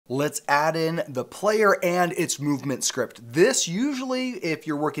Let's add in the player and its movement script. This usually, if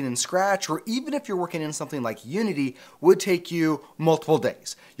you're working in Scratch or even if you're working in something like Unity, would take you multiple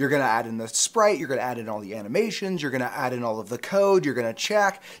days. You're gonna add in the sprite, you're gonna add in all the animations, you're gonna add in all of the code, you're gonna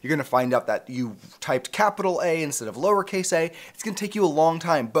check, you're gonna find out that you typed capital A instead of lowercase a. It's gonna take you a long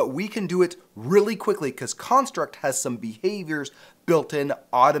time, but we can do it really quickly because Construct has some behaviors built in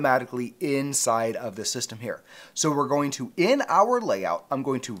automatically inside of the system here. So we're going to, in our layout, I'm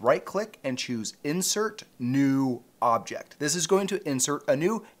going to right click and choose Insert New Object. This is going to insert a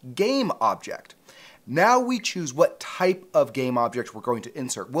new game object. Now we choose what type of game object we're going to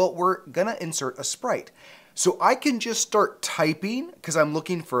insert. Well, we're gonna insert a sprite. So I can just start typing because I'm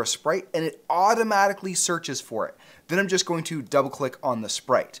looking for a sprite and it automatically searches for it. Then I'm just going to double click on the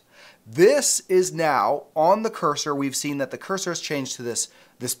sprite. This is now on the cursor. We've seen that the cursor has changed to this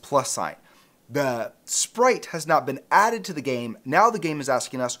plus sign. The sprite has not been added to the game. Now the game is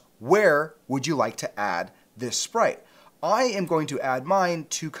asking us, where would you like to add this sprite? I am going to add mine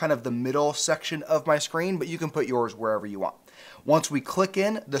to kind of the middle section of my screen, but you can put yours wherever you want. Once we click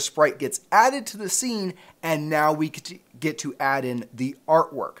in, the sprite gets added to the scene, and now we get to add in the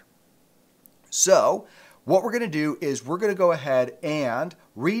artwork. So what we're going to do is we're going to go ahead and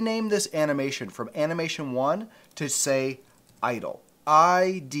rename this animation from animation 1 to say idle.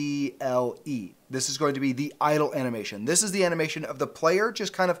 I-D-L-E. This is going to be the idle animation. This is the animation of the player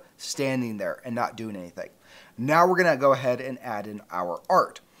just kind of standing there and not doing anything. Now we're going to go ahead and add in our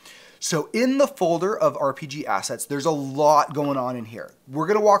art. So in the folder of RPG assets, there's a lot going on in here. We're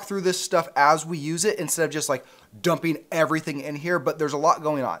going to walk through this stuff as we use it instead of just like dumping everything in here, but there's a lot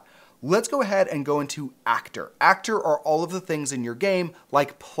going on. Let's go ahead and go into actor. Actor are all of the things in your game,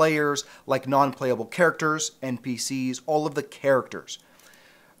 like players, like non-playable characters, NPCs, all of the characters.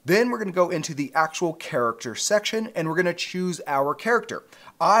 Then we're going to go into the actual character section and we're going to choose our character.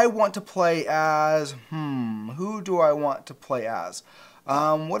 I want to play as, who do I want to play as?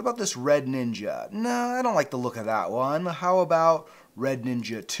 What about this Red Ninja? No, I don't like the look of that one. How about Red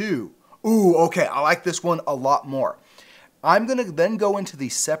Ninja 2? Ooh, okay, I like this one a lot more. I'm going to then go into the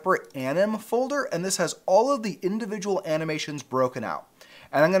separate anim folder, and this has all of the individual animations broken out.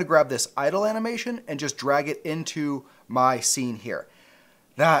 And I'm going to grab this idle animation and just drag it into my scene here.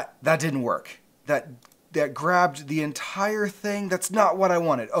 That didn't work. That grabbed the entire thing. That's not what I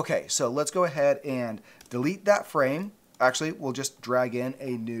wanted. Okay, so let's go ahead and delete that frame. Actually, we'll just drag in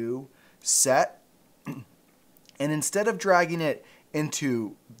a new set. And instead of dragging it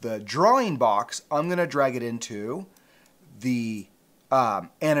into the drawing box, I'm going to drag it into the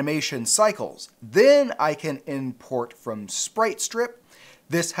animation cycles. Then I can import from Sprite Strip.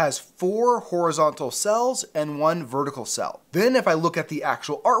 This has 4 horizontal cells and 1 vertical cell. Then if I look at the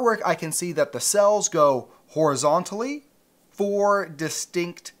actual artwork, I can see that the cells go horizontally, 4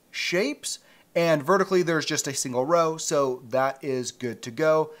 distinct shapes, and vertically there's just a single row, so that is good to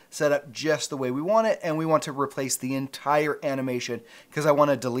go. Set up just the way we want it, and we want to replace the entire animation because I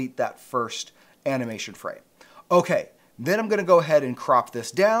want to delete that first animation frame. Okay. Then I'm going to go ahead and crop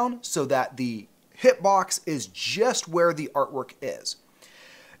this down so that the hitbox is just where the artwork is.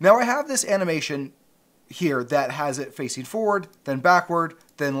 Now I have this animation here that has it facing forward, then backward,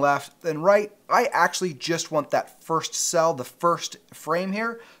 then left, then right. I actually just want that first cell, the first frame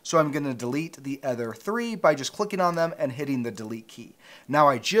here, so I'm going to delete the other 3 by just clicking on them and hitting the delete key. Now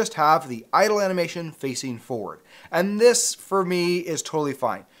I just have the idle animation facing forward, and this for me is totally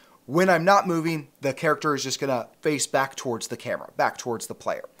fine. When I'm not moving, the character is just going to face back towards the camera, back towards the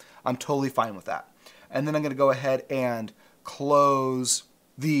player. I'm totally fine with that. And then I'm going to go ahead and close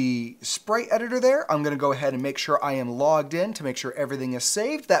the sprite editor there. I'm going to go ahead and make sure I am logged in to make sure everything is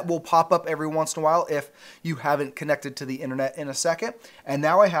saved. That will pop up every once in a while if you haven't connected to the internet in a second. And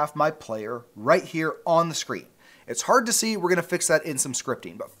now I have my player right here on the screen. It's hard to see. We're going to fix that in some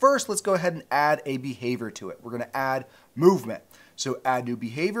scripting. But first, let's go ahead and add a behavior to it. We're going to add movement. So add new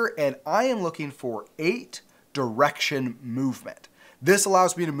behavior, and I am looking for 8 direction movement. This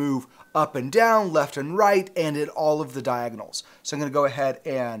allows me to move up and down, left and right, and in all of the diagonals. So I'm going to go ahead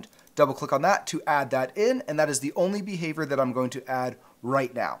and double click on that to add that in, and that is the only behavior that I'm going to add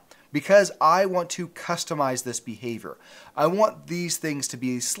right now because I want to customize this behavior. I want these things to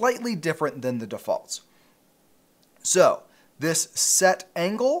be slightly different than the defaults. So this set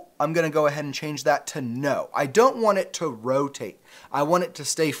angle, I'm going to go ahead and change that to no. I don't want it to rotate. I want it to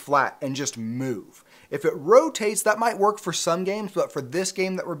stay flat and just move. If it rotates, that might work for some games, but for this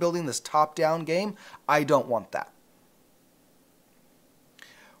game that we're building, this top-down game, I don't want that.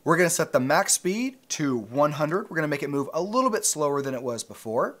 We're going to set the max speed to 100. We're going to make it move a little bit slower than it was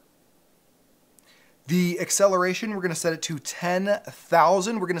before. The acceleration, we're going to set it to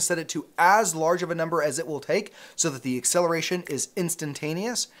 10,000. We're going to set it to as large of a number as it will take so that the acceleration is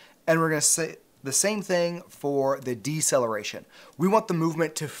instantaneous. And we're going to say the same thing for the deceleration. We want the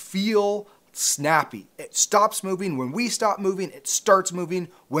movement to feel snappy. It stops moving when we stop moving. It starts moving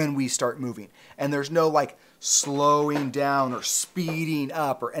when we start moving. And there's no like slowing down or speeding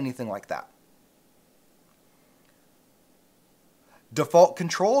up or anything like that. Default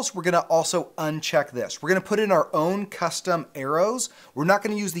controls, we're going to also uncheck this. We're going to put in our own custom arrows. We're not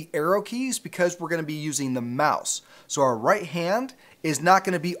going to use the arrow keys because we're going to be using the mouse. So our right hand is not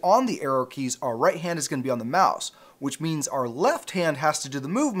going to be on the arrow keys. Our right hand is going to be on the mouse, which means our left hand has to do the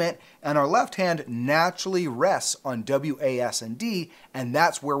movement, and our left hand naturally rests on W, A, S, and D, and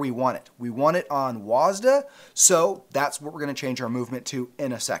that's where we want it. We want it on WASD, so that's what we're going to change our movement to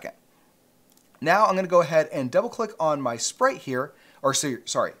in a second. Now I'm going to go ahead and double click on my sprite here, or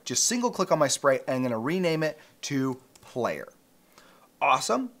sorry, just single click on my sprite, and I'm going to rename it to player.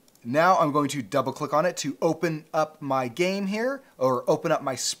 Awesome. Now I'm going to double click on it to open up my game here, or open up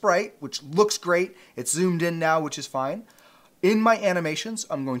my sprite, which looks great. It's zoomed in now, which is fine. In my animations,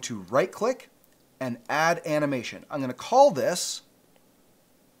 I'm going to right click and add animation. I'm going to call this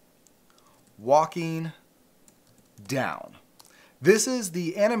walking down. This is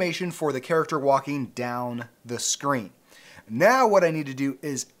the animation for the character walking down the screen. Now what I need to do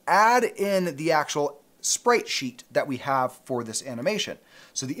is add in the actual sprite sheet that we have for this animation.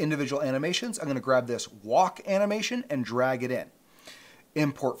 So the individual animations, I'm going to grab this walk animation and drag it in.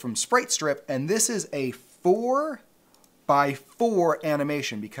 Import from sprite strip, and this is a 4x4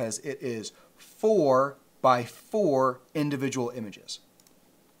 animation because it is 4x4 individual images.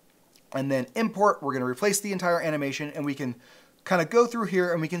 And then import, we're going to replace the entire animation, and we can kind of go through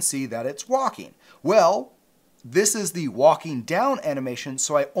here and we can see that it's walking. Well, this is the walking down animation,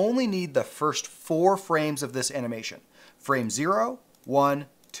 so I only need the first 4 frames of this animation. Frame 0, 1,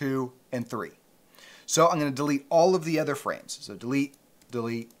 2, and 3. So I'm going to delete all of the other frames. So delete,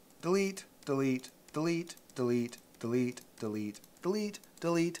 delete, delete, delete, delete, delete, delete, delete, delete,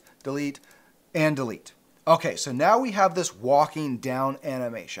 delete, delete, and delete. Okay, so now we have this walking down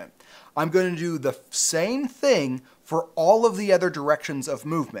animation. I'm going to do the same thing for all of the other directions of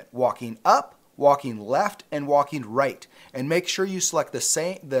movement. Walking up, walking left, and walking right. And make sure you select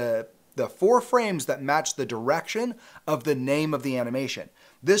the 4 frames that match the direction of the name of the animation.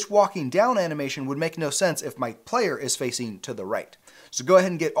 This walking down animation would make no sense if my player is facing to the right. So go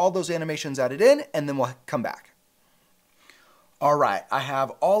ahead and get all those animations added in, and then we'll come back. All right, I have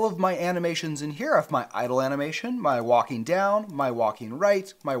all of my animations in here. I have my idle animation, my walking down, my walking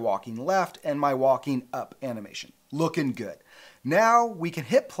right, my walking left, and my walking up animation. Looking good. Now we can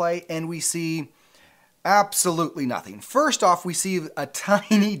hit play and we see absolutely nothing. First off, we see a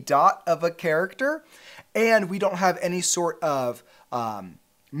tiny dot of a character, and we don't have any sort of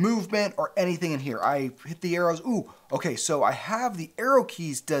movement or anything in here. I hit the arrows. Ooh, okay, so I have the arrow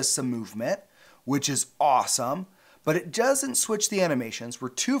keys does some movement, which is awesome. But it doesn't switch the animations. We're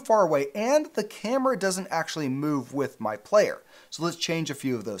too far away, and the camera doesn't actually move with my player. So let's change a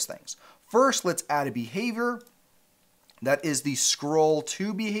few of those things. First, let's add a behavior. That is the scroll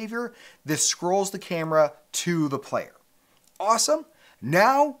to behavior. This scrolls the camera to the player. Awesome.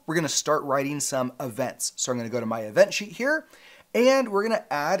 Now we're going to start writing some events. So I'm going to go to my event sheet here, and we're going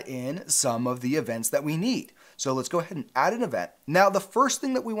to add in some of the events that we need. So let's go ahead and add an event. Now the first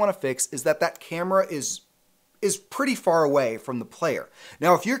thing that we want to fix is that camera is pretty far away from the player.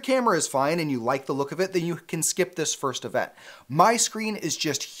 Now, if your camera is fine and you like the look of it, then you can skip this first event. My screen is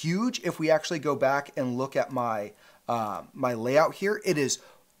just huge. If we actually go back and look at my, my layout here, it is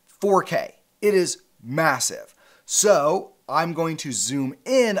 4K. It is massive. So I'm going to zoom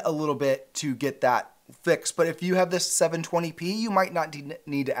in a little bit to get that fixed. But if you have this 720p, you might not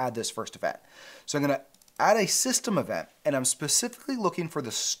need to add this first event. So I'm going to add a system event, and I'm specifically looking for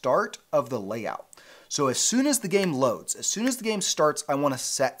the start of the layout. So as soon as the game loads, as soon as the game starts, I want to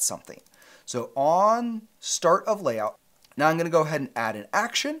set something. So on start of layout, now I'm going to go ahead and add an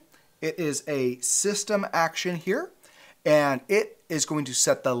action. It is a system action here, and it is going to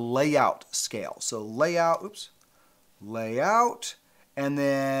set the layout scale. So layout, layout, and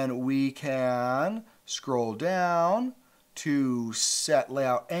then we can scroll down to set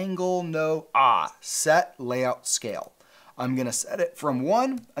layout angle, set layout scale. I'm going to set it from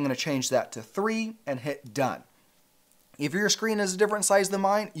 1, I'm going to change that to 3 and hit done. If your screen is a different size than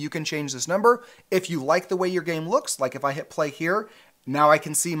mine, you can change this number. If you like the way your game looks, like if I hit play here, now I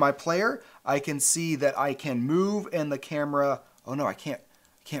can see my player, I can see that I can move and the camera, oh no, I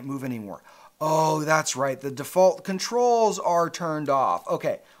can't move anymore. Oh, that's right. The default controls are turned off.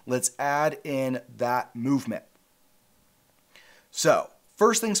 Okay, let's add in that movement. So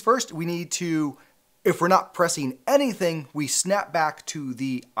first things first, we need to, if we're not pressing anything, we snap back to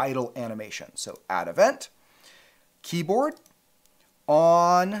the idle animation. So add event, keyboard,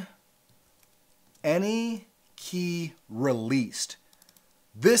 on any key released.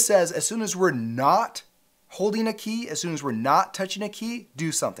 This says as soon as we're not holding a key, as soon as we're not touching a key,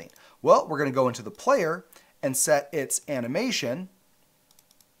 do something. Well, we're going to go into the player and set its animation.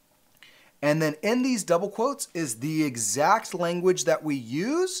 And then in these double quotes is the exact language that we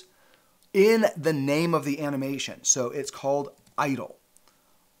use in the name of the animation. So it's called idle.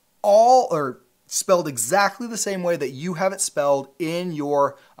 All are spelled exactly the same way that you have it spelled in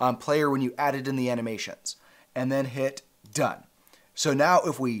your player when you added in the animations. And then hit done. So now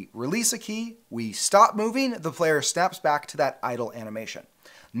if we release a key, we stop moving, the player snaps back to that idle animation.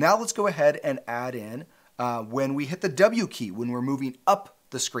 Now let's go ahead and add in when we hit the W key, when we're moving up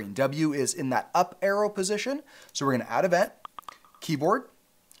the screen. W is in that up arrow position. So we're going to add event, keyboard,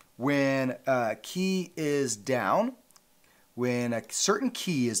 when a key is down, when a certain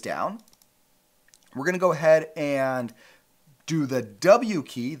key is down, we're going to go ahead and do the W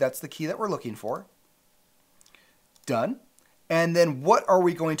key. That's the key that we're looking for. Done. And then what are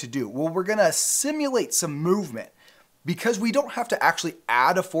we going to do? Well, we're going to simulate some movement. Because we don't have to actually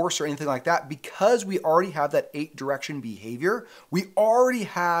add a force or anything like that, because we already have that 8-direction behavior, we already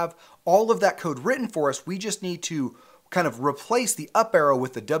have all of that code written for us. We just need to kind of replace the up arrow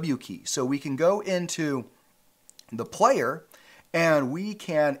with the W key. So we can go into the player and we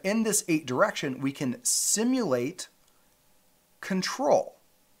can, in this 8-direction, we can simulate control.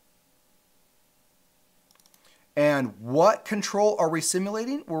 And what control are we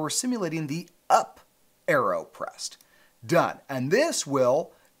simulating? Well, we're simulating the up arrow pressed. Done. And this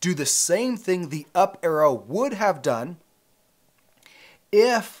will do the same thing the up arrow would have done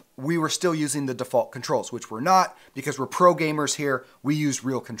if we were still using the default controls, which we're not because we're pro gamers here. We use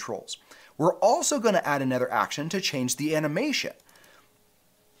real controls. We're also going to add another action to change the animation.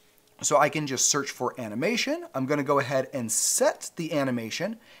 So I can just search for animation. I'm going to go ahead and set the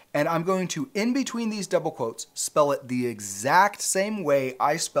animation, and I'm going to, in between these double quotes, spell it the exact same way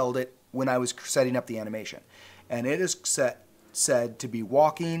I spelled it when I was setting up the animation. And it is said to be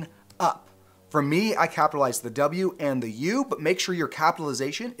walking up. For me, I capitalized the W and the U, but make sure your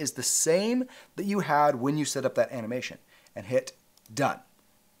capitalization is the same that you had when you set up that animation. And hit done.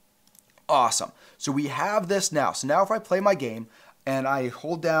 Awesome. So we have this now. So now if I play my game and I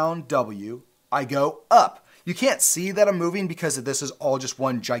hold down W, I go up. You can't see that I'm moving because this is all just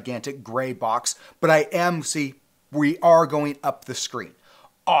one gigantic gray box, but I am, see, we are going up the screen.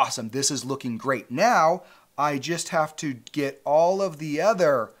 Awesome. This is looking great. Now, I just have to get all of the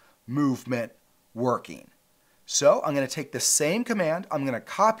other movement working. So I'm going to take the same command, I'm going to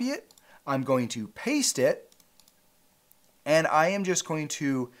copy it, I'm going to paste it, and I am just going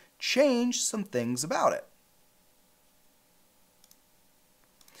to change some things about it.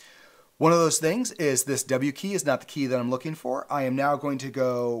 One of those things is this W key is not the key that I'm looking for. I am now going to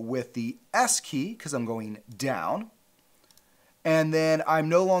go with the S key because I'm going down. And then I'm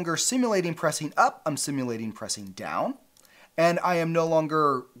no longer simulating pressing up, I'm simulating pressing down. And I am no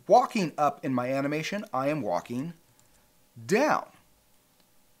longer walking up in my animation, I am walking down.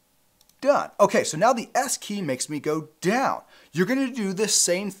 Done. Okay, so now the S key makes me go down. You're going to do the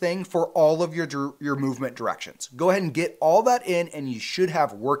same thing for all of your movement directions. Go ahead and get all that in and you should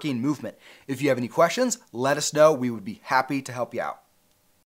have working movement. If you have any questions, let us know. We would be happy to help you out.